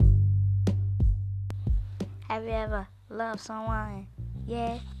Have you ever loved someone?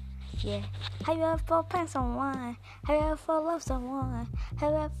 Yeah, yeah. Have you ever felt pain someone? Have you ever loved someone?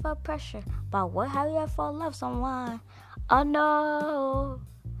 Have you ever felt pressure? But what have you ever loved someone? Oh no,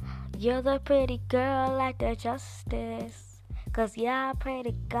 you're the pretty girl like the justice. Cause yeah, I pray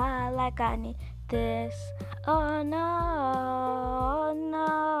to God like I need this. Oh no, oh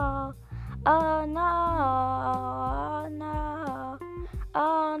no, oh no, oh no,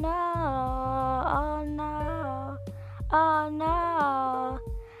 oh no, oh no, oh no.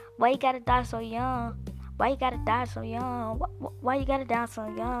 Why you gotta die so young? Why you gotta die so young? Why you gotta die so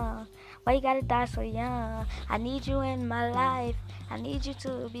young? Why you gotta die so young? I need you in my life. I need you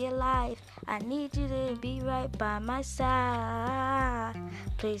to be alive. I need you to be right by my side.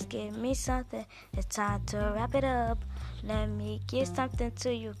 Please give me something. It's time to wrap it up. Let me give something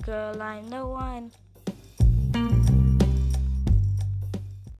to you, girl. I'm the one.